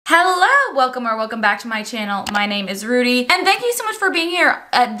Hello, welcome back to my channel. My name is Rudi, and thank you so much for being here.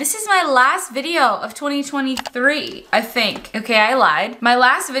 This is my last video of 2023, I think. Okay, I lied. My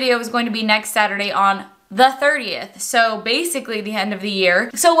last video is going to be next Saturday on the 30th, so basically the end of the year.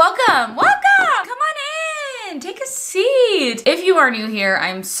 So welcome, come on in, take a seat. If you are new here,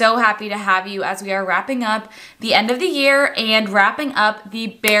 I'm so happy to have you as we are wrapping up the end of the year and wrapping up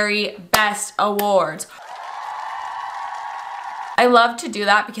the Very Best Awards. I love to do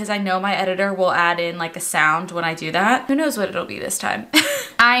that because I know my editor will add in like a sound when I do that. Who knows what it'll be this time.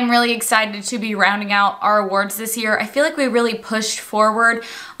 I'm really excited to be rounding out our awards this year. I feel like we really pushed forward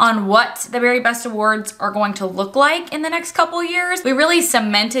on what the Very Best Awards are going to look like in the next couple years. We really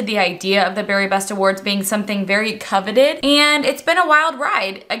cemented the idea of the Very Best Awards being something very coveted, and it's been a wild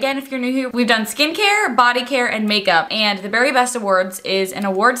ride. Again, if you're new here, we've done skincare, body care, and makeup, and the Very Best Awards is an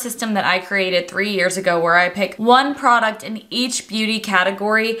award system that I created 3 years ago where I pick one product in each beauty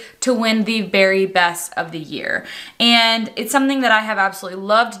category to win the very best of the year. And it's something that I have absolutely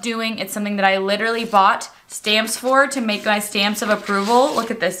loved doing. It's something that I literally bought stamps for to make my stamps of approval.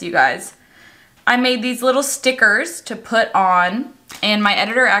 Look at this, you guys. I made these little stickers to put on, and my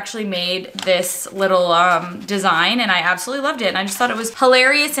editor actually made this little design, and I absolutely loved it. And I just thought it was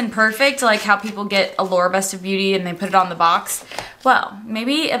hilarious and perfect, like how people get Allure Best of Beauty and they put it on the box. Well,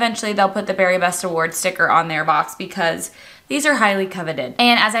 maybe eventually they'll put the Very Best Award sticker on their box because these are highly coveted.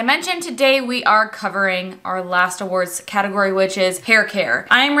 And as I mentioned, today we are covering our last awards category, which is hair care.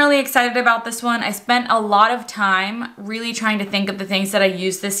 I'm really excited about this one. I spent a lot of time really trying to think of the things that I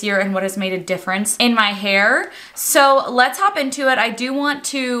used this year and what has made a difference in my hair. So let's hop into it. I do want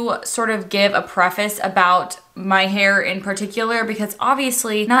to sort of give a preface about my hair in particular, because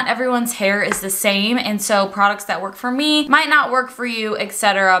obviously not everyone's hair is the same, and so products that work for me might not work for you,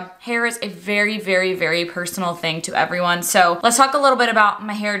 etc. Hair is a very personal thing to everyone. So let's talk a little bit about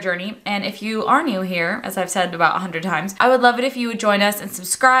my hair journey. And if you are new here, as I've said about 100 times, I would love it if you would join us and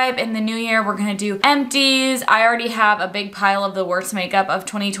subscribe. In the new year, we're gonna do empties. I already have a big pile of the worst makeup of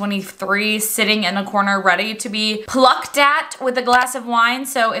 2023 sitting in a corner ready to be plucked at with a glass of wine.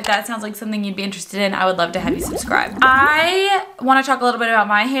 So if that sounds like something you'd be interested in, I would love to have you subscribe. I want to talk a little bit about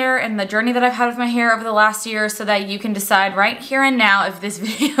my hair and the journey that I've had with my hair over the last year so that you can decide right here and now if this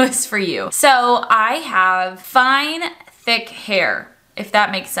video is for you. So I have fine, thick hair, if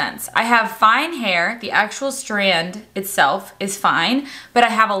that makes sense. I have fine hair. The actual strand itself is fine, but I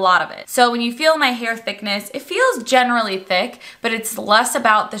have a lot of it. So when you feel my hair thickness, it feels generally thick, but it's less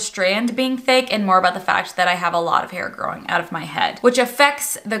about the strand being thick and more about the fact that I have a lot of hair growing out of my head, which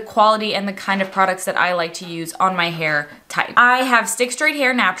affects the quality and the kind of products that I like to use on my hair type. I have stick straight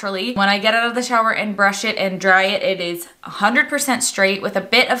hair naturally. When I get out of the shower and brush it and dry it, it is 100% straight with a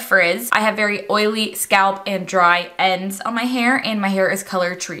bit of frizz. I have very oily scalp and dry ends on my hair, and my hair is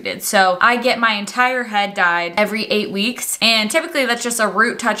color treated. So I get my entire head dyed every 8 weeks, and typically that's just a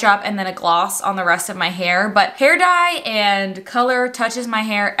root touch up and then a gloss on the rest of my hair. But hair dye and color touches my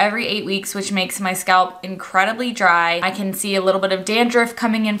hair every 8 weeks, which makes my scalp incredibly dry. I can see a little bit of dandruff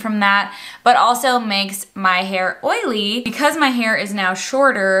coming in from that, but also makes my hair oily. Because my hair is now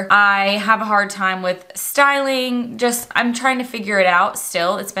shorter, I have a hard time with styling. I'm trying to figure it out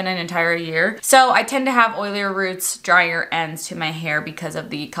still. It's been an entire year. So I tend to have oilier roots, drier ends to my hair because of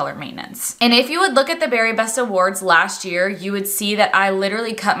the color maintenance. And if you would look at the Very Best Awards last year, you would see that I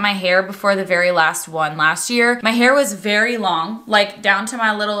literally cut my hair before the very last one last year. My hair was very long, like down to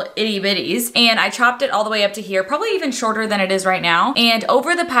my little itty bitties, and I chopped it all the way up to here, probably even shorter than it is right now. And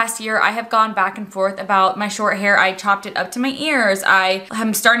over the past year, I have gone back and forth about my short hair. I chopped it up to my ears. I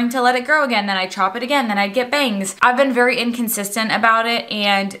am starting to let it grow again, then I chop it again, then I get bangs. I've been very inconsistent about it,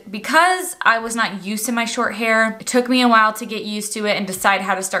 and because I was not used to my short hair, it took me a while to get used to it and decide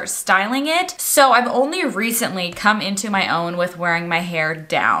how to start styling it. So I've only recently come into my own with wearing my hair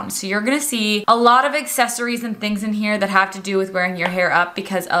down. So you're gonna see a lot of accessories and things in here that have to do with wearing your hair up,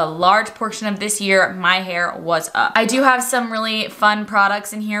 because a large portion of this year, my hair was up. I do have some really fun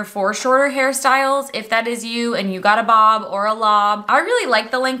products in here for shorter hairstyles. If that is you and you got a bob or a lob, I really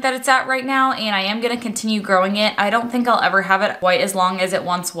like the length that it's at right now, and I am gonna continue growing it. I don't think I'll ever have it quite as long as it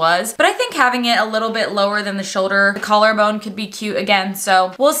once was, but I think having it a little bit lower than the shoulder, the collarbone could be cute again.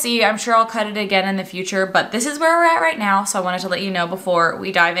 So we'll see. I'm sure I'll cut it again in the future, but this is where we're at right now. So I wanted to let you know before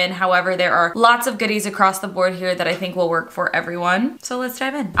we dive in. However, there are lots of goodies across the board here that I think will work for everyone. So let's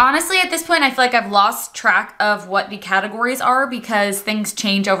dive in. Honestly, at this point, I feel like I've lost track of what the categories are because things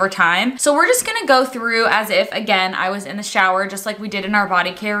change over time. So we're just gonna go through as if, again, I was in the shower just like we did in our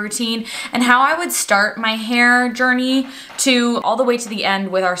body care routine, and how I would start my hair journey to all the way to the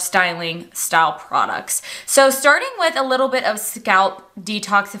end with our styling style products. So starting with a little bit of scalp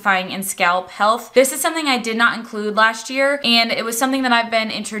detoxifying and scalp health. This is something I did not include last year, and it was something that I've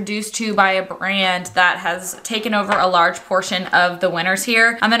been introduced to by a brand that has taken over a large portion of the winners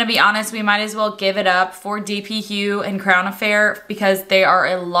here. I'm gonna be honest, we might as well give it up for DP Hue and Crown Affair because they are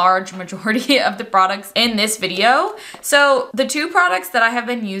a large majority of the products in this video. So the two products that I have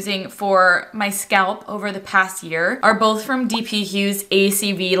been using for my scalp over the past year are both from DP Hue's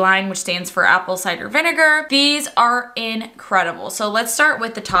ACV line, which stands for apple cider vinegar. These are incredible. So let's start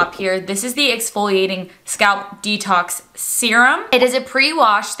with the top here. This is the exfoliating scalp detox serum. It is a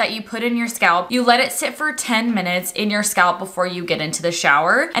pre-wash that you put in your scalp. You let it sit for 10 minutes in your scalp before you get into the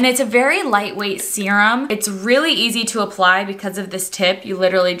shower. And it's a very lightweight serum. It's really easy to apply because of this tip. You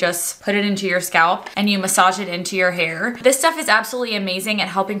literally just put it into your scalp and you massage it into your hair. This stuff is absolutely amazing at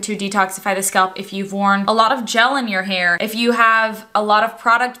helping to detoxify the scalp if you've worn a lot of gel in your hair, if you have a lot of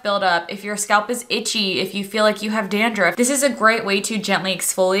product buildup, if your scalp is itchy, if you feel like you have dandruff. This is a great way to gently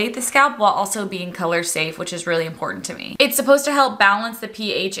exfoliate the scalp while also being color safe, which is really important to me. It's supposed to help balance the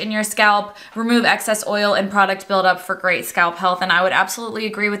pH in your scalp, remove excess oil and product buildup for great scalp health, and I would absolutely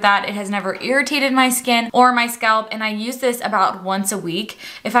agree with that. It has never irritated my skin or my scalp, and I use this about once a week.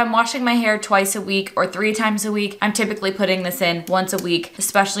 If I'm washing my hair twice a week or 3 times a week, I'm typically putting this in once a week,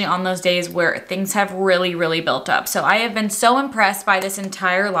 especially on those days where things have really built up. So I have been so impressed by this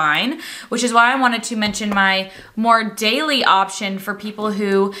entire line, which is why I wanted to mention my more daily option for people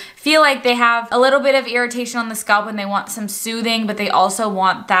who feel like they have a little bit of irritation on the scalp and they want some soothing, but they also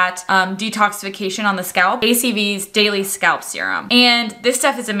want that detoxification on the scalp. ACV's Daily Scalp Serum. And this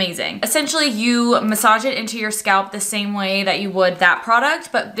stuff is amazing. Essentially, you massage it into your scalp the same way that you would that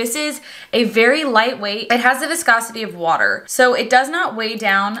product, but this is a very lightweight. It has the viscosity of water, so it does not weigh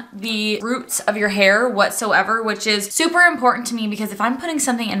down the roots of your hair whatsoever, which is super important to me because if I'm putting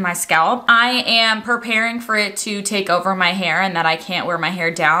something in my scalp, I am preparing for it to take over my hair and that I can't wear my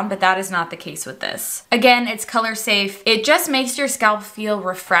hair down, but that is not the case with this. Again, it's color safe. It just makes your scalp feel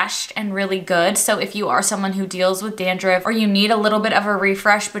refreshed and really good. So if you are someone who deals with dandruff or you need a little bit of a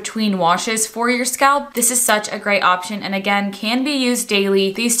refresh between washes for your scalp, this is such a great option, and again, can be used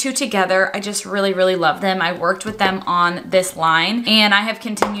daily. These two together, I just really love them. I worked with them on this line and I have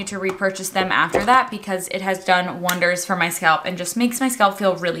continued to repurchase them after that because it has done wonders for my scalp and just makes my scalp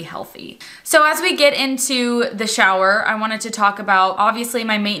feel really healthy. So as we get into the shower, I wanted to talk about obviously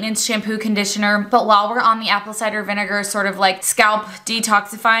my maintenance shampoo conditioner, but while we're on the apple cider vinegar sort of like scalp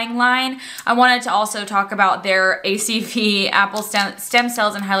detoxifying line, I wanted to also talk about their ACV apple stem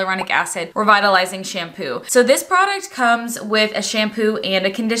cells and hyaluronic acid revitalizing shampoo. So this product comes with a shampoo and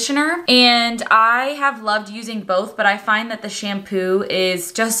a conditioner, and I have loved using both, but I find that the shampoo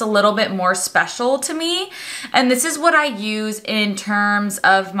is just a little bit more special to me. And this is what I use in terms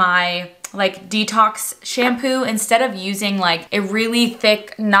of my like detox shampoo. Instead of using like a really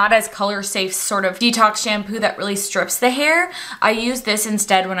thick, not as color safe sort of detox shampoo that really strips the hair, I use this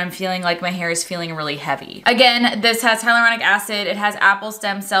instead when I'm feeling like my hair is feeling really heavy. Again, this has hyaluronic acid, it has apple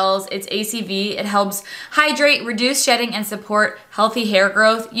stem cells, it's ACV, it helps hydrate, reduce shedding, and support healthy hair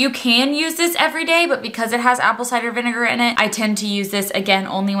growth. You can use this every day, but because it has apple cider vinegar in it, I tend to use this again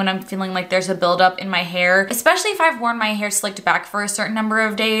only when I'm feeling like there's a buildup in my hair, especially if I've worn my hair slicked back for a certain number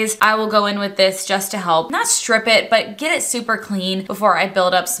of days. I will go in with this just to help not strip it, but get it super clean before I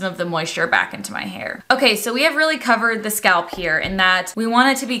build up some of the moisture back into my hair. Okay, so we have really covered the scalp here in that we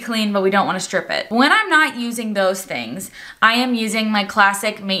want it to be clean, but we don't want to strip it. When I'm not using those things, I am using my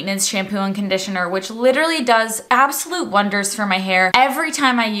classic maintenance shampoo and conditioner, which literally does absolute wonders for my hair. Every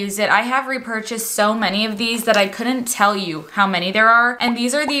time I use it, I have repurchased so many of these that I couldn't tell you how many there are. And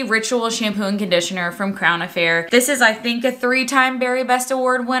these are the Ritual shampoo and conditioner from Crown Affair. This is, I think, a 3-time Berry Best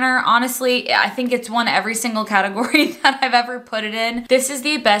Award winner. Honestly, I think it's won every single category that I've ever put it in. This is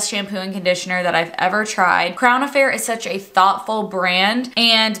the best shampoo and conditioner that I've ever tried. Crown Affair is such a thoughtful brand,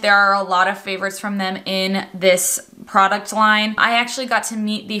 and there are a lot of favorites from them in this product line. I actually got to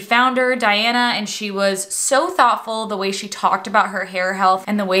meet the founder, Diana, and she was so thoughtful the way she talked about her hair health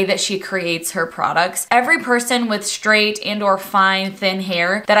and the way that she creates her products. Every person with straight and or fine thin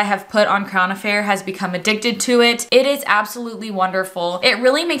hair that I have put on Crown Affair has become addicted to it. It is absolutely wonderful. It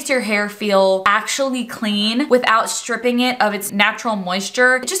really makes your hair feel actually clean without stripping it of its natural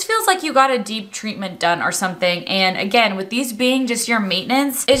moisture. It just feels like you got a deep treatment done or something. And again, with these being just your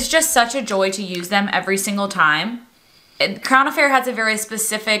maintenance, it's just such a joy to use them every single time. Crown Affair has a very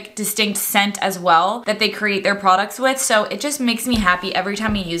specific, distinct scent as well that they create their products with, so it just makes me happy every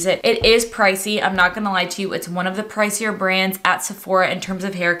time I use it. It is pricey, I'm not gonna lie to you. It's one of the pricier brands at Sephora in terms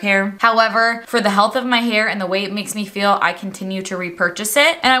of hair care. However, for the health of my hair and the way it makes me feel, I continue to repurchase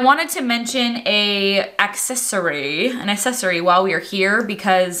it. And I wanted to mention an accessory while we are here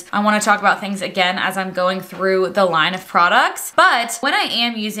because I want to talk about things again as I'm going through the line of products. But when I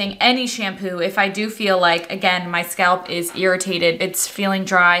am using any shampoo, if I do feel like, again, my scalp is irritated, it's feeling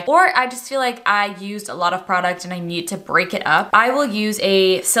dry, or I just feel like I used a lot of product and I need to break it up, I will use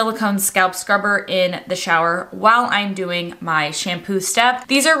a silicone scalp scrubber in the shower while I'm doing my shampoo step.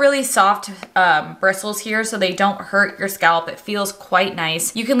 These are really soft bristles here, so they don't hurt your scalp. It feels quite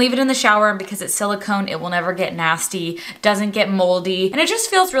nice. You can leave it in the shower, and because it's silicone, it will never get nasty, doesn't get moldy, and it just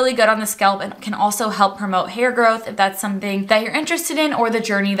feels really good on the scalp and can also help promote hair growth if that's something that you're interested in or the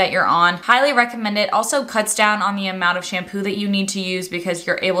journey that you're on. Highly recommend it. Also cuts down on the amount of shampoo that you need to use because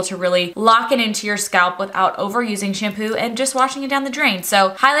you're able to really lock it into your scalp without overusing shampoo and just washing it down the drain. So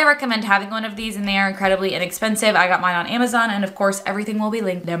highly recommend having one of these, and they are incredibly inexpensive. I got mine on Amazon, and of course everything will be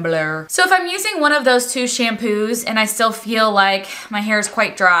linked down below. So if I'm using one of those two shampoos and I still feel like my hair is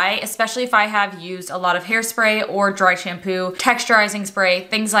quite dry, especially if I have used a lot of hairspray or dry shampoo, texturizing spray,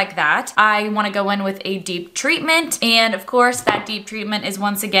 things like that, I want to go in with a deep treatment. And of course that deep treatment is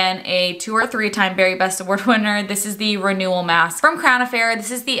once again a 2 or 3 time Very Best Award winner. This is the Renewal Mask from Crown Affair.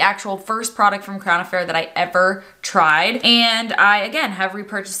 This is the actual first product from Crown Affair that I ever tried, and I again have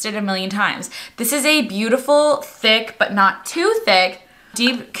repurchased it a million times. This is a beautiful, thick, but not too thick,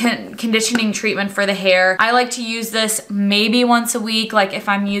 deep conditioning treatment for the hair. I like to use this maybe once a week, like if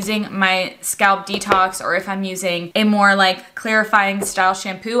I'm using my scalp detox or if I'm using a more like clarifying style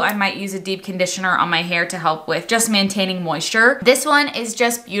shampoo, I might use a deep conditioner on my hair to help with just maintaining moisture. This one is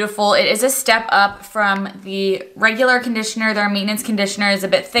just beautiful. It is a step up from the regular conditioner. Their maintenance conditioner is a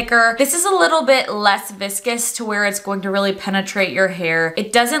bit thicker. This is a little bit less viscous to where it's going to really penetrate your hair.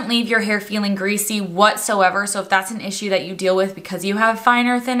 It doesn't leave your hair feeling greasy whatsoever, so if that's an issue that you deal with because you have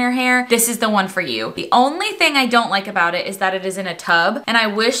finer, thinner hair, this is the one for you. The only thing I don't like about it is that it is in a tub, and I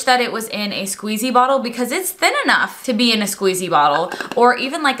wish that it was in a squeezy bottle because it's thin enough to be in a squeezy bottle, or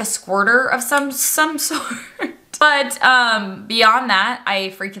even like a squirter of some sort. But beyond that,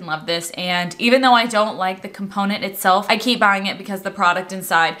 I freaking love this, and even though I don't like the component itself, I keep buying it because the product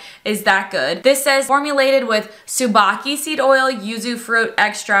inside is that good. This says formulated with Tsubaki seed oil, yuzu fruit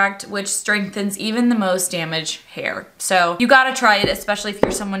extract, which strengthens even the most damaged hair. So you gotta try it, especially if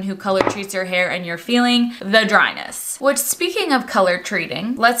you're someone who color treats your hair and you're feeling the dryness. Which, speaking of color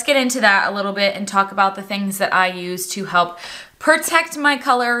treating, let's get into that a little bit and talk about the things that I use to help protect my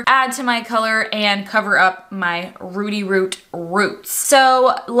color, add to my color, and cover up my Rudi root roots.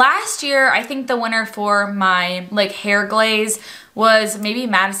 So last year, I think the winner for my like hair glaze was maybe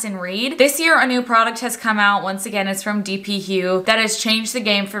Madison Reed. This year a new product has come out. Once again, it's from DP that has changed the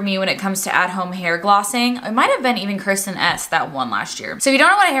game for me when it comes to at-home hair glossing. It might have been even Kristen S that won last year. So if you don't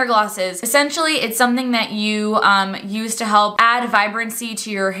know what a hair gloss is, essentially it's something that you use to help add vibrancy to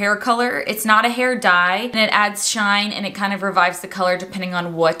your hair color. It's not a hair dye, and it adds shine, and it kind of revives the color depending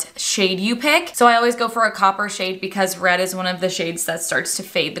on what shade you pick. So I always go for a copper shade because red is one of the shades that starts to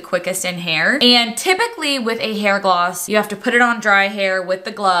fade the quickest in hair. And typically with a hair gloss, you have to put it on dry hair with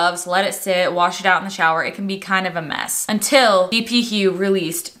the gloves, let it sit, wash it out in the shower. It can be kind of a mess until DP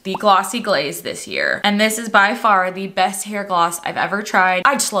released the Glossy Glaze this year. And this is by far the best hair gloss I've ever tried.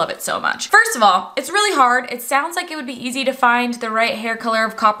 I just love it so much. First of all, it's really hard. It sounds like it would be easy to find the right hair color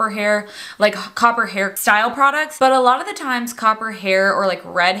of copper hair, like copper hair style products, but a lot of the times copper hair or like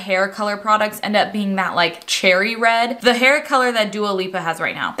red hair color products end up being that like cherry red, the hair color that Dua Lipa has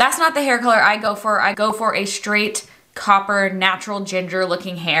right now. That's not the hair color I go for. I go for a straight copper, natural ginger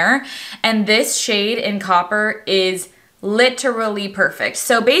looking hair, and this shade in copper is literally perfect.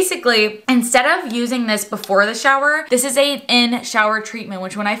 So basically, instead of using this before the shower, this is a in-shower treatment,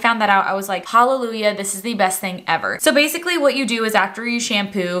 which when I found that out, I was like, hallelujah, this is the best thing ever. So basically what you do is after you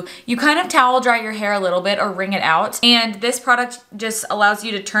shampoo, you kind of towel dry your hair a little bit or wring it out, and this product just allows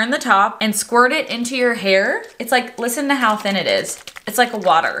you to turn the top and squirt it into your hair. It's like, listen to how thin it is. It's like a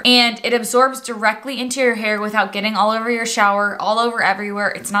water, and it absorbs directly into your hair without getting all over your shower, all over everywhere.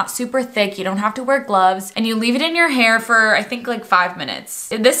 It's not super thick. You don't have to wear gloves, and you leave it in your hair for I think like 5 minutes.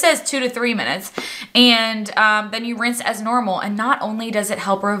 This says 2 to 3 minutes, and then you rinse as normal. And not only does it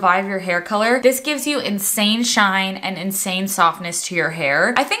help revive your hair color, this gives you insane shine and insane softness to your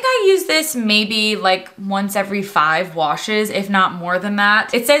hair. I think I use this maybe like once every 5 washes, if not more than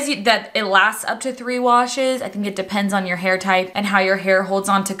that. It says that it lasts up to 3 washes. I think it depends on your hair type and how your hair holds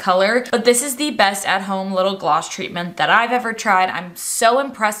on to color, but this is the best at home little gloss treatment that I've ever tried. I'm so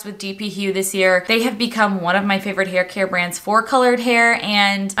impressed with DP Hue this year. They have become one of my favorite hair care brands for colored hair,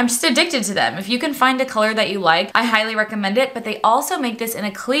 and I'm just addicted to them. If you can find a color that you like, I highly recommend it, but they also make this in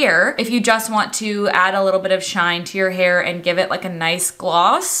a clear if you just want to add a little bit of shine to your hair and give it like a nice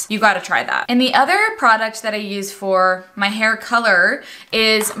gloss. You gotta try that. And the other product that I use for my hair color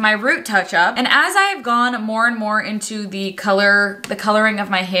is my root touch-up. And as I've gone more and more into the coloring of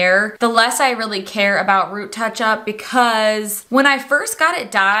my hair, the less I really care about root touch-up, because when I first got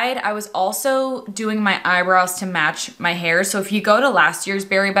it dyed, I was also doing my eyebrows to match my hair. So if you go to last year's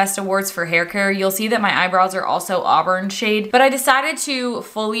Berry Best Awards for hair care, you'll see that my eyebrows are also auburn shade, but I decided to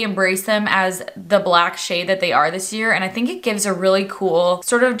fully embrace them as the black shade that they are this year. And I think it gives a really cool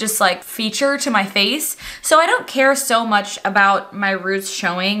sort of just like feature to my face. So I don't care so much about my roots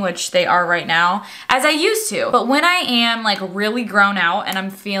showing, which they are right now, as I used to. But when I am like really grown out and I'm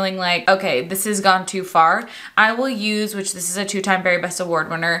feeling like, okay, this has gone too far, I will use, which this is a 2-time Berry Best Award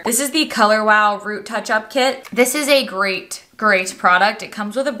winner. This is the Color Wow Root Touch-Up Kit. This is a great product. It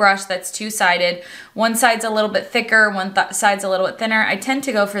comes with a brush that's two-sided. One side's a little bit thicker, one side's a little bit thinner. I tend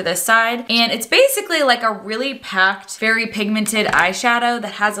to go for this side. And it's basically like a really packed, very pigmented eyeshadow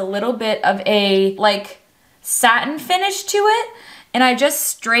that has a little bit of a like satin finish to it. And I just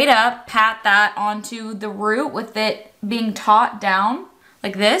straight up pat that onto the root with it being taut down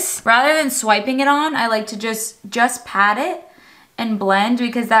like this. Rather than swiping it on, I like to just pat it and blend,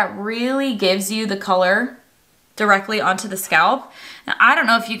 because that really gives you the color directly onto the scalp. Now, I don't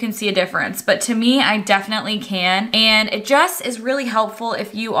know if you can see a difference, but to me, I definitely can. And it just is really helpful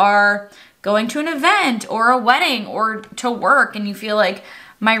if you are going to an event or a wedding or to work and you feel like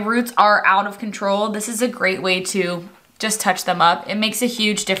my roots are out of control. This is a great way to just touch them up. It makes a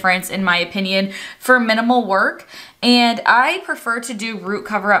huge difference, in my opinion, for minimal work. And I prefer to do root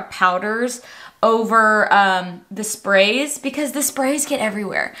cover-up powders over the sprays, because the sprays get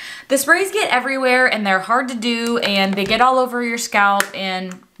everywhere. The sprays get everywhere and they're hard to do and they get all over your scalp,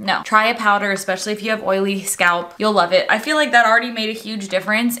 and no. Try a powder, especially if you have oily scalp. You'll love it. I feel like that already made a huge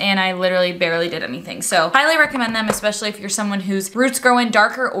difference and I literally barely did anything. So highly recommend them, especially if you're someone whose roots grow in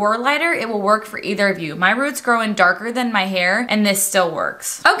darker or lighter. It will work for either of you. My roots grow in darker than my hair and this still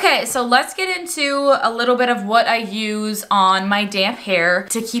works. Okay, so let's get into a little bit of what I use on my damp hair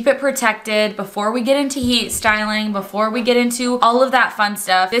to keep it protected before we get into heat styling, before we get into all of that fun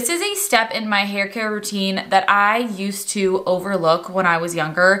stuff. This is a step in my hair care routine that I used to overlook when I was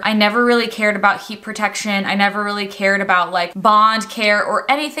younger. I never really cared about heat protection. I never really cared about like bond care or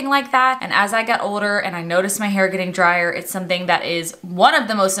anything like that. And as I got older and I noticed my hair getting drier, it's something that is one of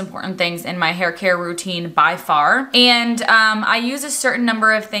the most important things in my hair care routine by far. And I use a certain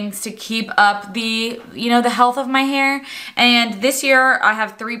number of things to keep up the health of my hair. And this year I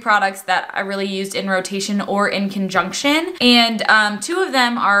have 3 products that I really used in rotation or in conjunction. And 2 of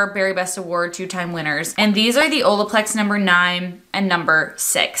them are Berry Best Award 2-time winners. And these are the Olaplex number 9 and number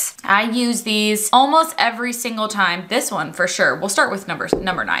 6. I use these almost every single time. This one for sure. We'll start with number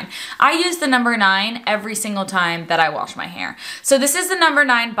 9. I use the number 9 every single time that I wash my hair. So this is the number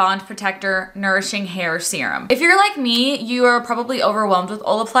 9 Bond Protector Nourishing Hair Serum. If you're like me, you are probably overwhelmed with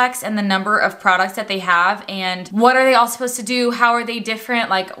Olaplex and the number of products that they have and what are they all supposed to do? How are they different?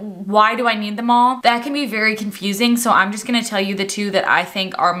 Like, why do I need them all? That can be very confusing. So I'm just gonna tell you the 2 that I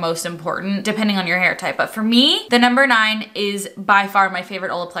think are most important depending on your hair type. But for me, the number 9 is by far my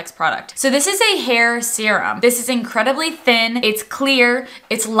favorite Olaplex product. So this is a hair serum. This is incredibly thin, it's clear,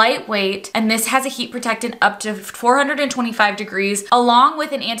 it's lightweight, and this has a heat protectant up to 425 degrees along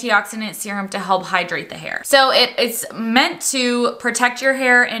with an antioxidant serum to help hydrate the hair. So it's meant to protect your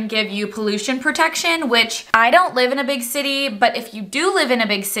hair and give you pollution protection, which I don't live in a big city, but if you do live in a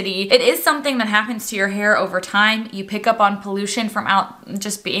big city, it is something that happens to your hair over time. You pick up on pollution from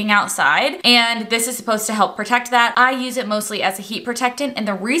just being outside, and this is supposed to help protect that. I use it mostly as a heat protectant, and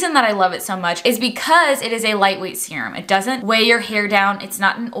the reason that I love it so much is because it is a lightweight serum. It doesn't weigh your hair down. It's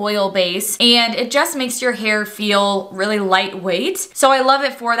not an oil base, and it just makes your hair feel really lightweight. So I love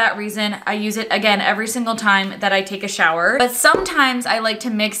it for that reason. I use it again every single time that I take a shower, but sometimes I like to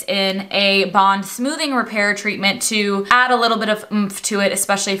mix in a Bond smoothing repair treatment to add a little bit of oomph to it,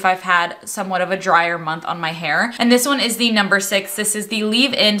 especially if I've had somewhat of a drier month on my hair. And this one is the number 6. This is the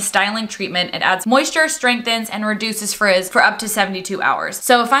leave-in styling treatment. It adds moisture, strengthens, and reduces frizz for up to 72 hours.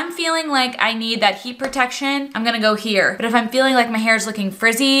 So if I'm feeling like I need that heat protection, I'm gonna go here. But if I'm feeling like my hair is looking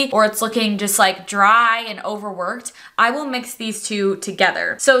frizzy or it's looking just like dry and overworked, I will mix these two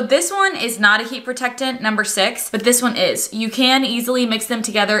together. So this one is not a heat protectant, number 6, but this one is. You can easily mix them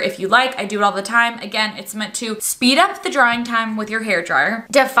together if you like. I do it all the time. Again, it's meant to speed up the drying time with your hair dryer,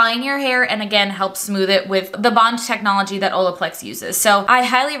 define your hair, and again, help smooth it with the bond technology that Olaplex uses. So I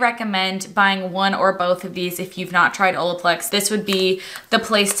highly recommend buying one or both of these if you've not tried Olaplex. This would be the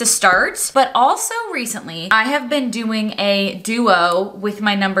place to start. But also recently, I have been doing a duo with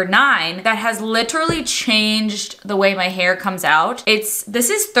my number 9 that has literally changed the way my hair comes out. This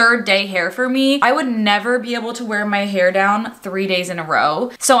is 3rd day hair for me. I would never be able to wear my hair down 3 days in a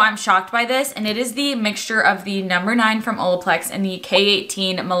row. So I'm shocked by this, and it is the mixture of the number 9 from Olaplex and the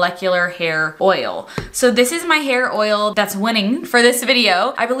K18 molecular hair oil. So this is my hair oil that's winning for this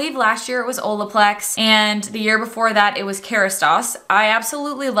video. I believe last year it was Olaplex, and the year before that it was Kerastase. I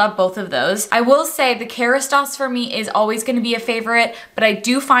absolutely love both of those. I will say the Kerastase for me is always going to be a favorite, but I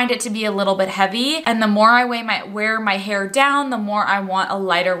do find it to be a little bit heavy, and the more I wear my hair down, the more I want a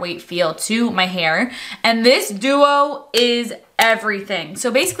lighter weight feel to my hair. And this duo is everything. So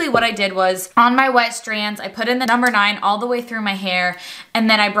basically what I did was on my wet strands, I put in the number 9 all the way through my hair, and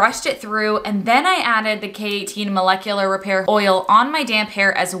then I brushed it through, and then I added the K18 molecular repair oil on my damp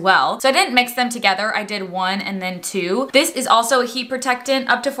hair as well. So I didn't mix them together. I did 1 and then 2. This is also a heat protectant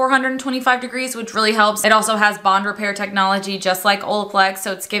up to 425 degrees, which really helps. It also has bond repair technology just like Olaplex,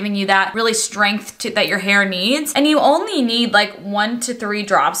 so it's giving you that really strength that your hair needs. And you only need like 1 to 3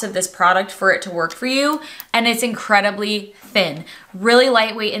 drops of this product for it to work for you, and it's incredibly thin. Really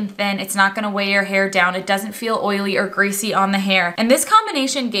lightweight and thin. It's not gonna weigh your hair down. It doesn't feel oily or greasy on the hair. And this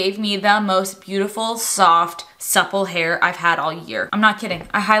combination gave me the most beautiful, soft, supple hair I've had all year. I'm not kidding.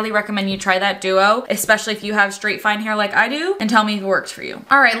 I highly recommend you try that duo, especially if you have straight fine hair like I do, and tell me if it works for you.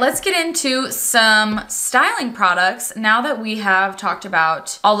 All right, let's get into some styling products now that we have talked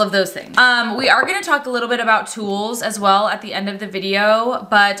about all of those things. We are gonna talk a little bit about tools as well at the end of the video,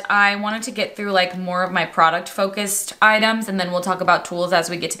 but I wanted to get through like more of my product focused items, and then we'll talk about tools as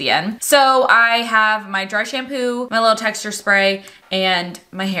we get to the end. So I have my dry shampoo, my little texture spray, and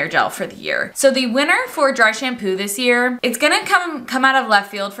my hair gel for the year. So the winner for dry shampoo this year, it's gonna come out of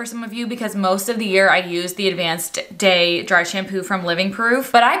left field for some of you because most of the year I used the Advanced Day dry shampoo from Living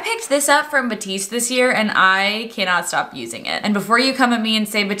Proof, but I picked this up from Batiste this year and I cannot stop using it. And before you come at me and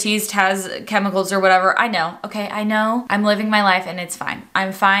say Batiste has chemicals or whatever, I know, okay, I know. I'm living my life and it's fine.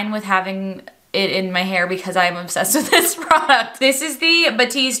 I'm fine with having it in my hair because I'm obsessed with this product. This is the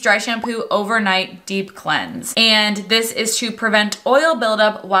Batiste Dry Shampoo Overnight Deep Cleanse. And this is to prevent oil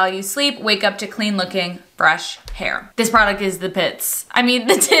buildup while you sleep, wake up to clean looking, fresh hair. This product is the pits. I mean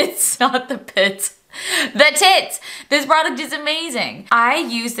the tits, not the pits. The tits! This product is amazing. I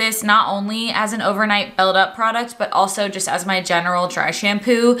use this not only as an overnight build-up product, but also just as my general dry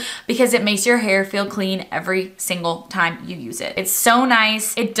shampoo because it makes your hair feel clean every single time you use it. It's so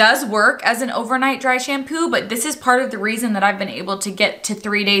nice. It does work as an overnight dry shampoo, but this is part of the reason that I've been able to get to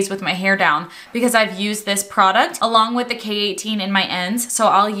 3 days with my hair down because I've used this product along with the K18 in my ends. So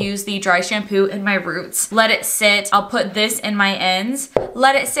I'll use the dry shampoo in my roots, let it sit. I'll put this in my ends,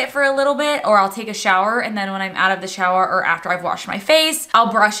 let it sit for a little bit, or I'll take a shower, and then when I'm out of the shower or after I've washed my face,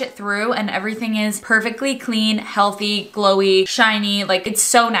 I'll brush it through and everything is perfectly clean, healthy, glowy, shiny. Like, it's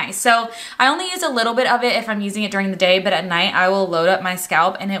so nice. So I only use a little bit of it if I'm using it during the day, but at night I will load up my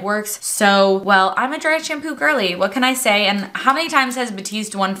scalp and it works so well. I'm a dry shampoo girly. What can I say? And how many times has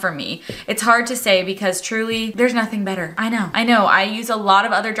Batiste won for me? It's hard to say because truly there's nothing better. I know. I use a lot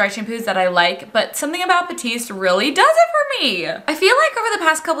of other dry shampoos that I like, but something about Batiste really does it for me. I feel like over the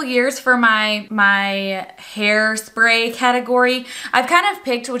past couple years for my hairspray category, I've kind of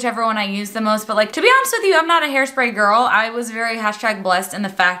picked whichever one I use the most, but like, to be honest with you, I'm not a hairspray girl. I was very #blessed in the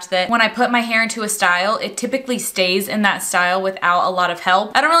fact that when I put my hair into a style, it typically stays in that style without a lot of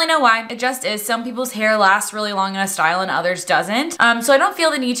help. I don't really know why. It just is. Some people's hair lasts really long in a style and others doesn't. So I don't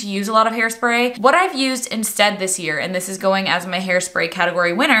feel the need to use a lot of hairspray. What I've used instead this year, and this is going as my hairspray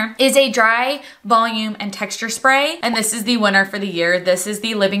category winner, is a dry volume and texture spray. And this is the winner for the year. This is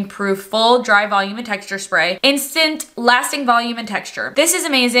the Living Proof Full Dry Volume and Texture Spray. Instant lasting volume and texture. This is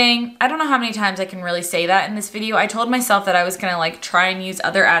amazing. I don't know how many times I can really say that in this video. I told myself that I was gonna like try and use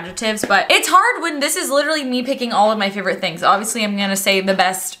other adjectives, but it's hard when this is literally me picking all of my favorite things. Obviously I'm gonna say the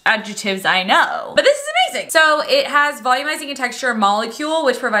best adjectives I know, but this is amazing. So it has volumizing and texture molecule,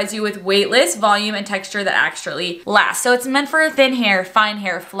 which provides you with weightless volume and texture that actually lasts. So it's meant for thin hair, fine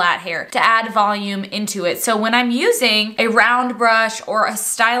hair, flat hair, to add volume into it. So when I'm using a round brush or a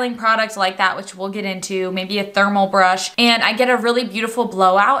styling product like that, which we'll get into, maybe a thermal brush, and I get a really beautiful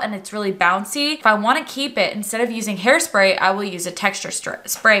blowout and it's really bouncy, if I want to keep it, instead of using hairspray, I will use a texture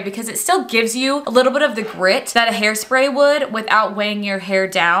spray because it still gives you a little bit of the grit that a hairspray would without weighing your hair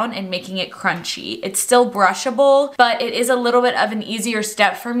down and making it crunchy. It's still brushable, but it is a little bit of an easier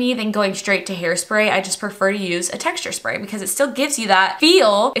step for me than going straight to hairspray. I just prefer to use a texture spray because it still gives you that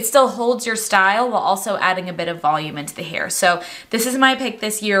feel. It still holds your style while also adding a bit of volume into the hair. So this is my pick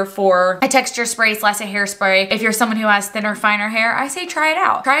this year for a texture spray / a hairspray. If you're someone who has thinner, finer hair, I say try it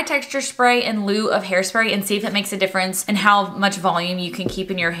out. Try a texture spray in lieu of hairspray and see if it makes a difference in how much volume you can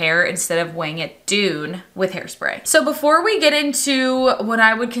keep in your hair instead of weighing it down with hairspray. So before we get into what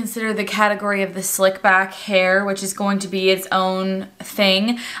I would consider the category of the slick back hair, which is going to be its own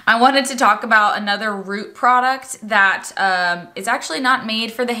thing, I wanted to talk about another root product that is actually not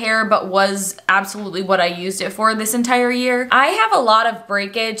made for the hair, but was absolutely what I used it for this entire year. I have a lot of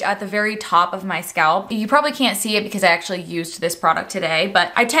breakage at the very top of my scalp. You probably can't see it because I actually used this product today,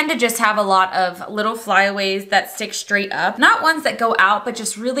 but I tend to just have a lot of little flyaways that stick straight up. Not ones that go out, but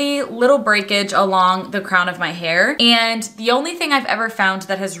just really little breakage along the crown of my hair. And the only thing I've ever found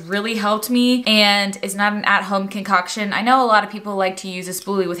that has really helped me and is not an at-home concoction, I know a lot of people like to use a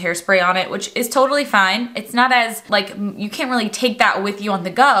spoolie with hairspray on it, which is totally fine. It's not as, like, you can't really take that with you on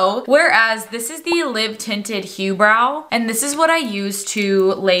the go. Whereas this is the Live Tinted Hue Brow, and this is what I use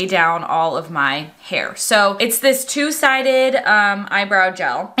to lay down all of my hair. So it's this two-sided eyebrow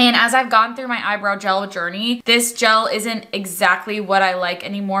gel. And as I've gone through my eyebrow gel journey, this gel isn't exactly what I like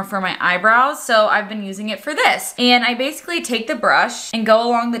anymore for my eyebrows, so I've been using it for this. And I basically take the brush and go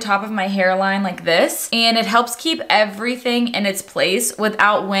along the top of my hairline like this, and it helps keep everything in its place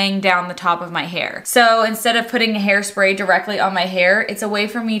without weighing down the top of my hair. So instead of putting a hairspray directly on my hair, it's a way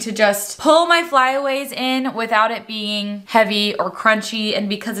for me to just pull my flyaways in without it being heavy or crunchy, and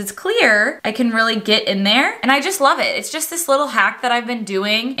because it's clear, I can really get in there, and I just love it. It's just this little hack that I've been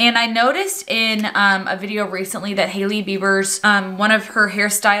doing, and I noticed in a video recently that Hailey Bieber's, one of her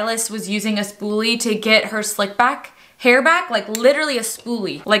hairstylists was using a spoolie to get her slick back hair back, like literally a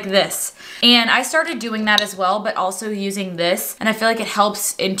spoolie like this. And I started doing that as well, but also using this. And I feel like it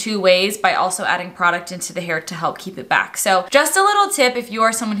helps in two ways by also adding product into the hair to help keep it back. So just a little tip if you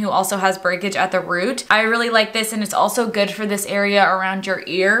are someone who also has breakage at the root. I really like this, and it's also good for this area around your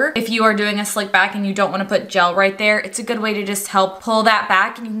ear. If you are doing a slick back and you don't want to put gel right there, it's a good way to just help pull that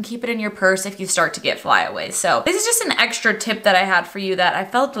back, and you can keep it in your purse if you start to get flyaways. So this is just an extra tip that I had for you that I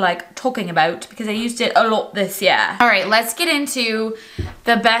felt like talking about because I used it a lot this year. All right, let's get into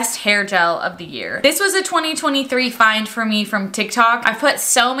the best hair gel of the year. This was a 2023 find for me from TikTok. I've put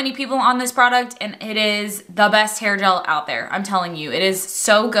so many people on this product, and it is the best hair gel out there. I'm telling you, it is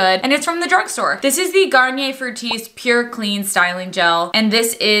so good, and it's from the drugstore. This is the Garnier Fructis Pure Clean Styling Gel, and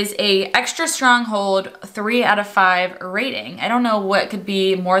this is a extra strong hold 3 out of 5 rating. I don't know what could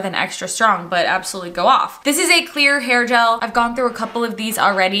be more than extra strong, but absolutely go off. This is a clear hair gel. I've gone through a couple of these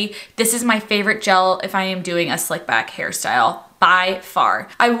already. This is my favorite gel if I am doing a slick back hairstyle by far.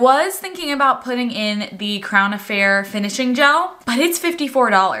 I was thinking about putting in the Crown Affair finishing gel, but it's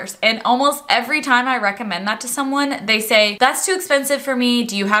 $54. And almost every time I recommend that to someone, they say, that's too expensive for me.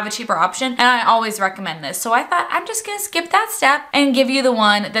 Do you have a cheaper option? And I always recommend this. So I thought I'm just gonna skip that step and give you the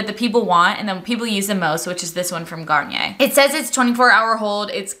one that the people want and then people use the most, which is this one from Garnier. It says it's 24-hour hold.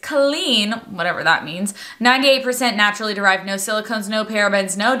 It's clean, whatever that means. 98% naturally derived, no silicones, no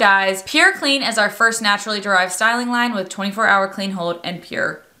parabens, no dyes. Pure Clean is our first naturally derived styling line with 24-hour clean hold and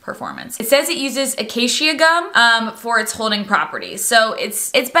pure performance. It says it uses acacia gum for its holding properties. So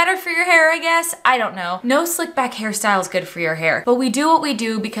it's better for your hair, I guess. I don't know. No slick back hairstyle is good for your hair, but we do what we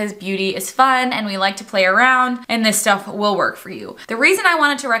do because beauty is fun and we like to play around, and this stuff will work for you. The reason I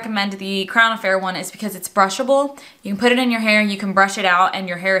wanted to recommend the Crown Affair one is because it's brushable. You can put it in your hair, you can brush it out, and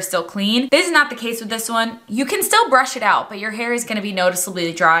your hair is still clean. This is not the case with this one. You can still brush it out, but your hair is gonna be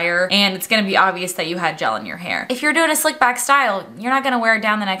noticeably drier, and it's gonna be obvious that you had gel in your hair. If you're doing a slick back style, you're not gonna wear it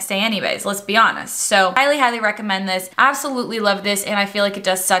down the next day anyways, let's be honest. So highly recommend this. Absolutely love this, and I feel like it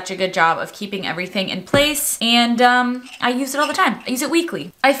does such a good job of keeping everything in place, and I use it all the time. I use it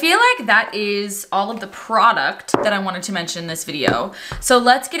weekly. I feel like that is all of the product that I wanted to mention in this video. So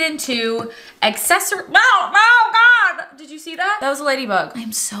let's get into accessory. No, God! Did you see that? That was a ladybug.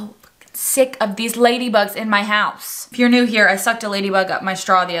 I'm so sick of these ladybugs in my house. If you're new here, I sucked a ladybug up my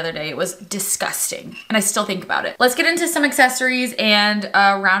straw the other day. It was disgusting, and I still think about it. Let's get into some accessories and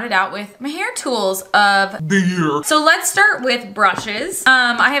round it out with my hair tools of the year. So let's start with brushes.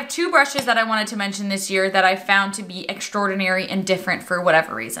 I have two brushes that I wanted to mention this year that I found to be extraordinary and different for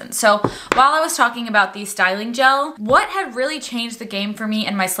whatever reason. So while I was talking about the styling gel, what had really changed the game for me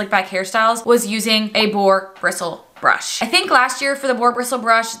and my slick back hairstyles was using a boar bristle brush. I think last year for the boar bristle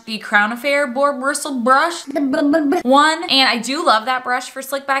brush, the Crown Affair boar bristle brush won, and I do love that brush for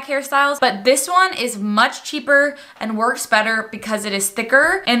slick back hairstyles, but this one is much cheaper and works better because it is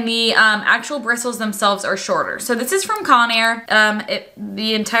thicker and the actual bristles themselves are shorter. So this is from Conair.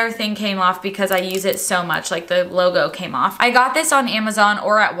 The entire thing came off because I use it so much, like the logo came off. I got this on Amazon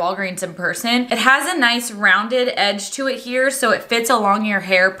or at Walgreens in person. It has a nice rounded edge to it here, so it fits along your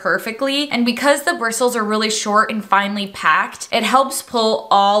hair perfectly, and because the bristles are really short and finely packed, it helps pull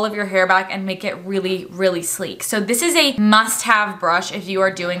all of your hair back and make it really, really sleek. So this is a must-have brush if you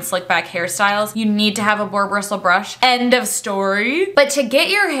are doing slick back hairstyles. You need to have a boar bristle brush. End of story. But to get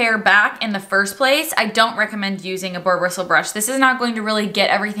your hair back in the first place, I don't recommend using a boar bristle brush. This is not going to really get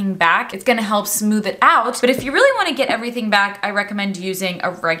everything back. It's gonna help smooth it out. But if you really wanna get everything back, I recommend using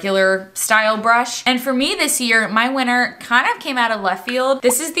a regular style brush. And for me this year, my winner kind of came out of left field.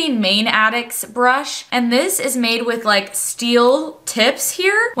 This is the Main Addicts brush, and this is made with like steel tips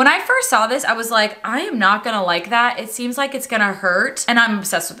here. When I first saw this, I was like, I am not gonna like that. It seems like it's gonna hurt, and I'm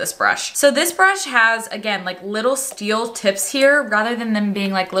obsessed with this brush. So this brush has, again, like little steel tips here rather than them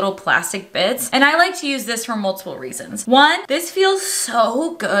being like little plastic bits. And I like to use this for multiple reasons. One, this feels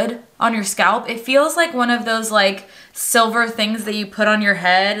so good on your scalp. It feels like one of those like silver things that you put on your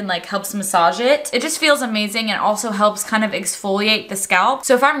head and like helps massage it. It just feels amazing and also helps kind of exfoliate the scalp.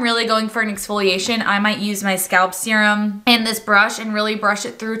 So if I'm really going for an exfoliation, I might use my scalp serum and this brush and really brush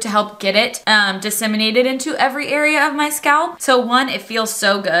it through to help get it disseminated into every area of my scalp. So one, it feels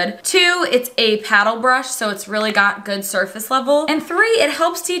so good. Two, it's a paddle brush, so it's really got good surface level. And three, it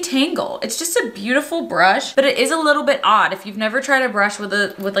helps detangle. It's just a beautiful brush, but it is a little bit odd. If you've never tried a brush with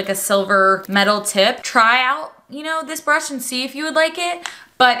like a silver metal tip, try out, you know, this brush and see if you would like it.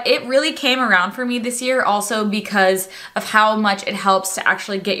 But it really came around for me this year also because of how much it helps to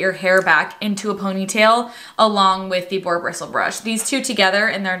actually get your hair back into a ponytail along with the boar bristle brush. These two together,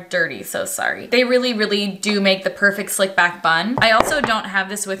 and they're dirty, so sorry. They really, really do make the perfect slick back bun. I also don't have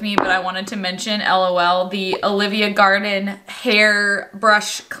this with me, but I wanted to mention, LOL, the Olivia Garden hair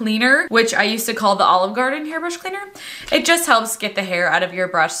brush cleaner, which I used to call the Olive Garden hairbrush cleaner. It just helps get the hair out of your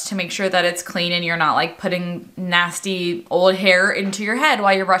brush to make sure that it's clean and you're not like putting nasty old hair into your head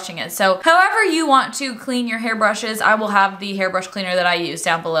while you're brushing it. So however you want to clean your hairbrushes, I will have the hairbrush cleaner that I use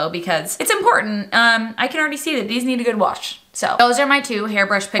down below because it's important. I can already see that these need a good wash. So those are my two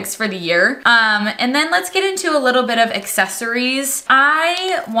hairbrush picks for the year. And then let's get into a little bit of accessories.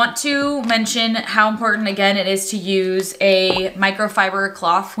 I want to mention how important, again, it is to use a microfiber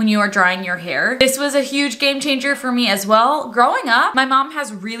cloth when you are drying your hair. This was a huge game changer for me as well. Growing up, my mom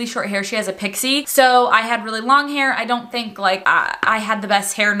has really short hair. She has a pixie. So I had really long hair. I don't think like I had the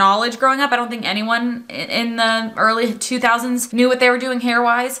best hair knowledge growing up. I don't think anyone in the early 2000s knew what they were doing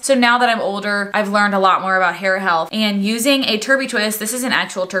hair-wise. So now that I'm older, I've learned a lot more about hair health, and using a Turby Twist, this is an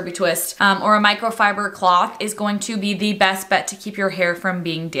actual Turby Twist, or a microfiber cloth is going to be the best bet to keep your hair from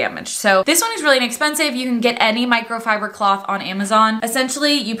being damaged. So this one is really inexpensive. You can get any microfiber cloth on Amazon.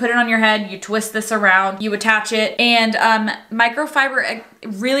 Essentially, you put it on your head, you twist this around, you attach it, and microfiber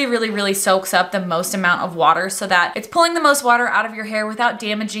really soaks up the most amount of water so that it's pulling the most water out of your hair without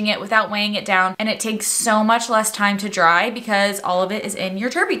damaging it, without weighing it down, and it takes so much less time to dry because all of it is in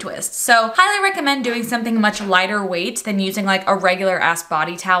your Turby Twist. So highly recommend doing something much lighter weight than using like a regular ass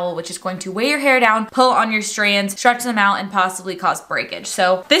body towel, which is going to weigh your hair down, pull on your strands, stretch them out, and possibly cause breakage.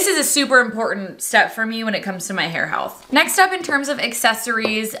 So this is a super important step for me when it comes to my hair health. Next up, in terms of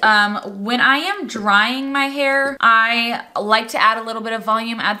accessories, when I am drying my hair, I like to add a little bit of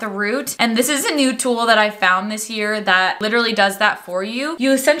volume at the root. And this is a new tool that I found this year that literally does that for you.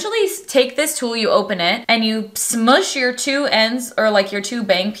 You essentially take this tool, you open it, and you smush your two ends, or like your two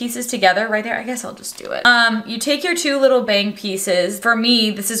bang pieces together right there. I guess I'll just do it. You take your two little bang pieces. For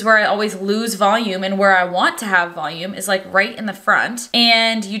me, this is where I always lose volume, and where I want to have volume is like right in the front.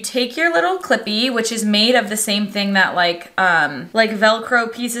 And you take your little clippy, which is made of the same thing that like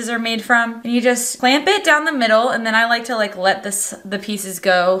Velcro pieces are made from, and you just clamp it down the middle, and then I like to like let the pieces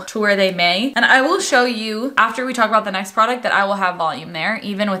go to where they may. And I will show you after we talk about the next product that I will have volume there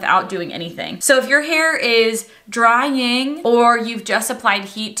even without doing anything. So if your hair is drying or you've just applied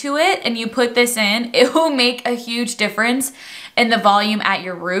heat to it and you put this in, it will make a huge difference. and the volume at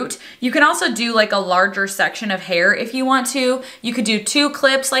your root. You can also do like a larger section of hair if you want to. You could do 2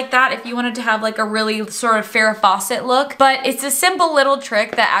 clips like that if you wanted to have like a really sort of Farrah Fawcett look. But it's a simple little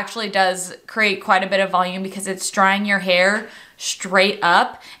trick that actually does create quite a bit of volume because it's drying your hair straight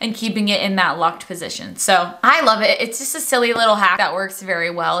up and keeping it in that locked position. So I love it. It's just a silly little hack that works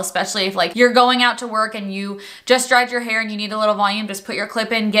very well, especially if like you're going out to work and you just dried your hair and you need a little volume. Just put your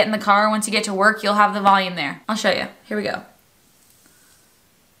clip in, get in the car. Once you get to work, you'll have the volume there. I'll show you. Here we go.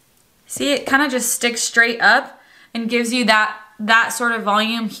 See, it kind of just sticks straight up and gives you that sort of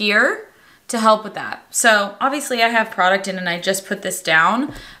volume here to help with that. So obviously I have product in and I just put this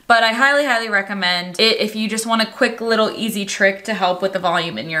down, but I highly, highly recommend it if you just want a quick little easy trick to help with the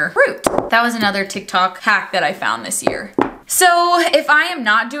volume in your root. That was another TikTok hack that I found this year. So if I am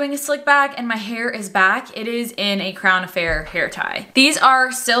not doing a slick back and my hair is back, it is in a Crown Affair hair tie. These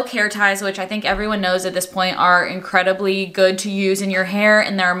are silk hair ties, which I think everyone knows at this point are incredibly good to use in your hair,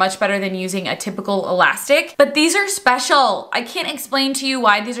 and they're much better than using a typical elastic. But these are special. I can't explain to you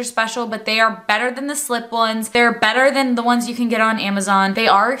why these are special, but they are better than the slip ones. They're better than the ones you can get on Amazon. They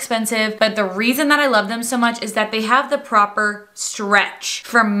are expensive, but the reason that I love them so much is that they have the proper stretch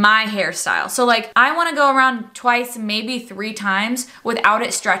for my hairstyle. So like I want to go around twice, maybe 3 times without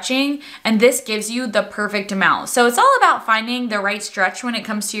it stretching, and this gives you the perfect amount. So it's all about finding the right stretch when it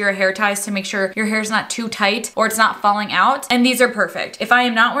comes to your hair ties to make sure your hair's not too tight or it's not falling out, and these are perfect. If I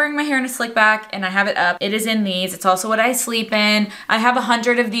am not wearing my hair in a slick back and I have it up, it is in these. It's also what I sleep in. I have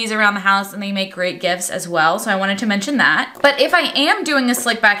 100 of these around the house and they make great gifts as well, so I wanted to mention that. But if I am doing a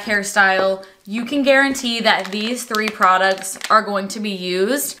slick back hairstyle, you can guarantee that these 3 products are going to be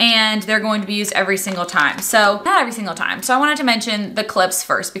used, and they're going to be used every single time. So not every single time. So I wanted to mention the clips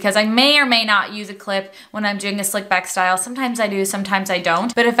first because I may or may not use a clip when I'm doing a slick back style. Sometimes I do, sometimes I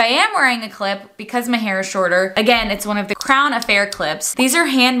don't. But if I am wearing a clip, because my hair is shorter, again, it's one of the Crown Affair clips. These are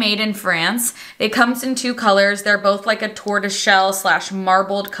handmade in France. It comes in 2 colors. They're both like a tortoiseshell /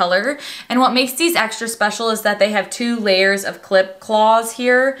 marbled color. And what makes these extra special is that they have 2 layers of clip claws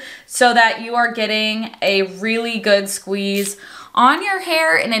here, so that you are getting a really good squeeze on your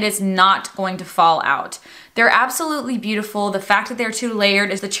hair and it is not going to fall out. They're absolutely beautiful. The fact that they're 2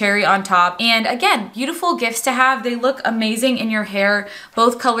 layered is the cherry on top. And again, beautiful gifts to have. They look amazing in your hair.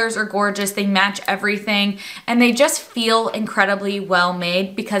 Both colors are gorgeous. They match everything. And they just feel incredibly well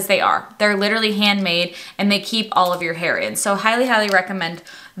made because they are. They're literally handmade and they keep all of your hair in. So highly, highly recommend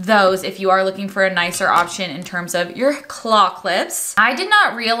those if you are looking for a nicer option in terms of your claw clips. I did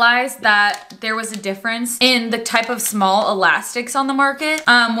not realize that there was a difference in the type of small elastics on the market.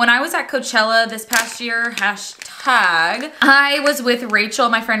 When I was at Coachella this past year, I was with Rachel,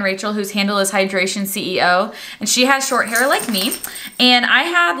 my friend Rachel, whose handle is Hydration CEO, and she has short hair like me, and I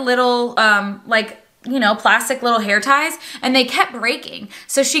had little you know, plastic little hair ties, and they kept breaking.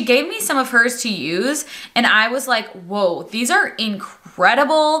 So she gave me some of hers to use, and I was like, whoa, these are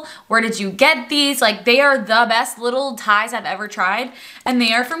incredible. Where did you get these? Like, they are the best little ties I've ever tried, and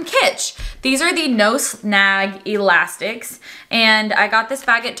they are from Kitsch. These are the no snag elastics, and I got this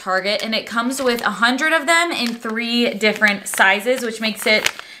bag at Target, and it comes with 100 of them in 3 different sizes, which makes it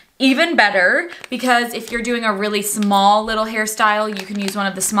even better because if you're doing a really small little hairstyle, you can use one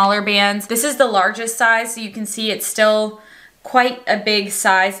of the smaller bands. This is the largest size, so you can see it's still quite a big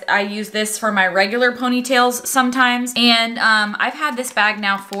size. I use this for my regular ponytails sometimes, and I've had this bag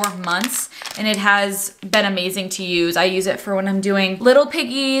now for months, and it has been amazing to use. I use it for when I'm doing little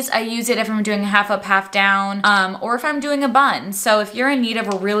piggies. I use it if I'm doing a half up, half down, or if I'm doing a bun. So if you're in need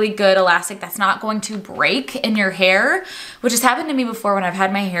of a really good elastic that's not going to break in your hair, which has happened to me before when I've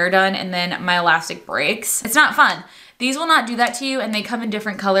had my hair done and then my elastic breaks, it's not fun. These will not do that to you, and they come in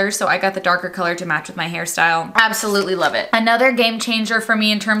different colors, so I got the darker color to match with my hairstyle. Absolutely love it. Another game changer for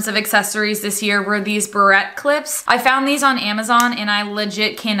me in terms of accessories this year were these barrette clips. I found these on Amazon, and I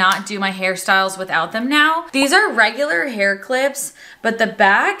legit cannot do my hairstyles without them now. These are regular hair clips, but the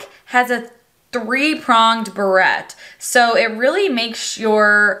back has a 3-pronged barrette. So it really makes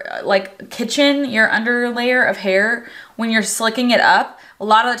your your underlayer of hair when you're slicking it up. A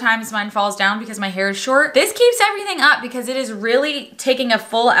lot of the times mine falls down because my hair is short. This keeps everything up because it is really taking a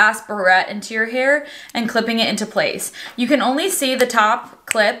full ass barrette into your hair and clipping it into place. You can only see the top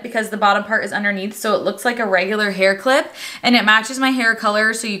clip because the bottom part is underneath, so it looks like a regular hair clip, and it matches my hair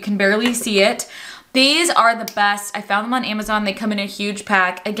color so you can barely see it. These are the best. I found them on Amazon. They come in a huge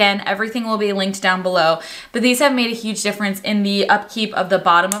pack. Again, everything will be linked down below, but these have made a huge difference in the upkeep of the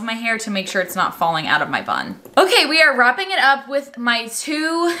bottom of my hair to make sure it's not falling out of my bun. Okay, we are wrapping it up with my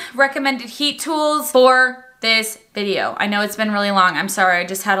 2 recommended heat tools for this video. I know it's been really long. I'm sorry, I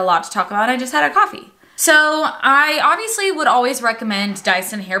just had a lot to talk about. I just had a coffee. So I obviously would always recommend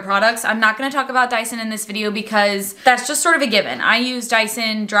Dyson hair products. I'm not gonna talk about Dyson in this video because that's just sort of a given. I use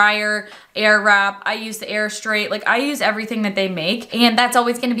Dyson dryer, air wrap, I use the air straight, like I use everything that they make, and that's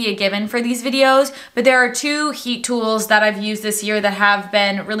always gonna be a given for these videos. But there are two heat tools that I've used this year that have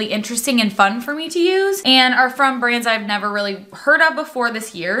been really interesting and fun for me to use, and are from brands I've never really heard of before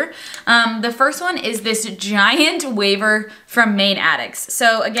this year. The first one is this giant waver from Main Addicts.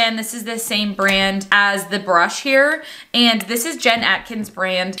 So again, this is the same brand as the brush here, and this is Jen Atkins'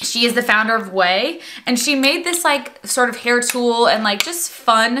 brand. She is the founder of Way, and she made this like sort of hair tool and like just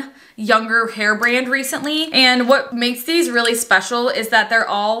fun younger hair brand recently. And what makes these really special is that they're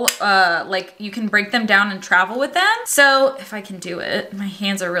all like you can break them down and travel with them. So if I can do it, my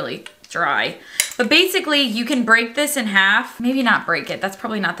hands are really dry. But basically you can break this in half. Maybe not break it, that's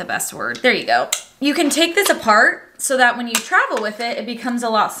probably not the best word. There you go. You can take this apart so that when you travel with it, it becomes a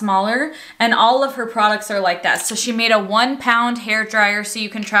lot smaller, and all of her products are like that. So she made a 1 pound hair dryer so you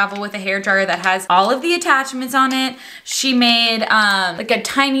can travel with a hair dryer that has all of the attachments on it. She made like a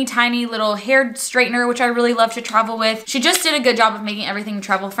tiny little hair straightener, which I really love to travel with. She just did a good job of making everything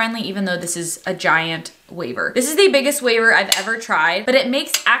travel friendly, even though this is a giant waver. This is the biggest waver I've ever tried, but it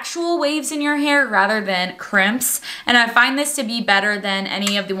makes actual waves in your hair rather than crimps. And I find this to be better than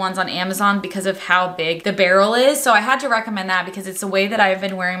any of the ones on Amazon because of how big the barrel is. So I had to recommend that because it's the way that I've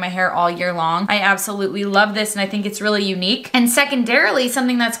been wearing my hair all year long. I absolutely love this, and I think it's really unique. And secondarily,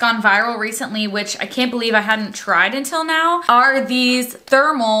 something that's gone viral recently, which I can't believe I hadn't tried until now, are these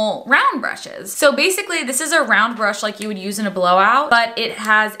thermal round brushes. So basically this is a round brush like you would use in a blowout, but it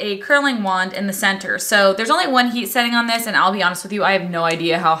has a curling wand in the center. So there's only one heat setting on this, and I'll be honest with you, I have no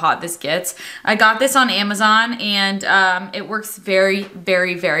idea how hot this gets. I got this on Amazon, and it works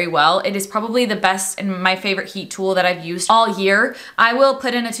very well. It is probably the best and my favorite heat tool that I've used all year. I will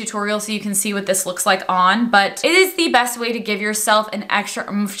put in a tutorial so you can see what this looks like on, but it is the best way to give yourself an extra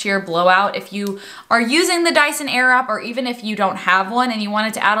oomph to your blowout if you are using the Dyson Airwrap, or even if you don't have one and you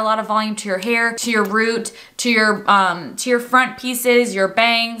wanted to add a lot of volume to your hair, to your root, to your front pieces, your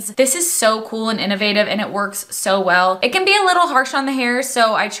bangs. This is so cool and innovative, and it works so well. It can be a little harsh on the hair,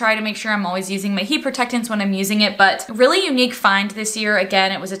 so I try to make sure I'm always using my heat protectants when I'm using it, but really unique find this year.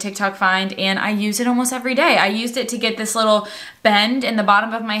 Again, it was a TikTok find, and I use it almost every day. I used it to get this little bend in the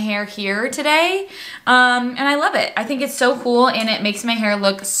bottom of my hair here today, and I love it. I think it's so cool, and it makes my hair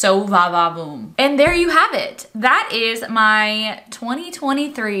look so va-va-boom. And there you have it. That is my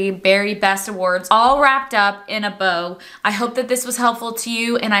 2023 Berry Best Awards all wrapped up in a bow. I hope that this was helpful to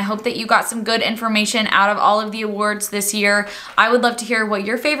you, and I hope that you got some good information out of all of the awards this year. I would love to hear what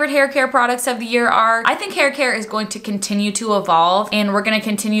your favorite hair care products of the year are. I think hair care is going to continue to evolve, and we're going to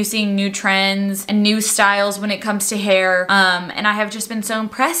continue seeing new trends and new styles when it comes to hair. And I have just been so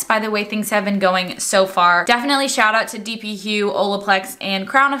impressed by the way things have been going so far. Definitely shout out to DP Hue, Olaplex, and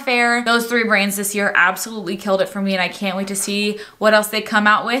Crown Affair. Those three brands this year absolutely killed it for me, and I can't wait to see what else they come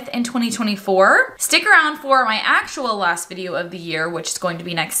out with in 2024. Stick around for my actual last video of the year, which is going to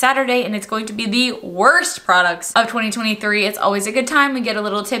be next Saturday, and it's going to be the worst products of 2023. It's always a good time. We get a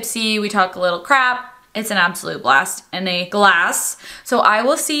little tipsy, we talk a little crap. It's an absolute blast in a glass. So I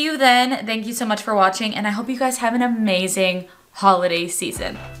will see you then. Thank you so much for watching, and I hope you guys have an amazing holiday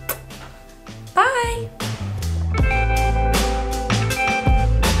season. Bye!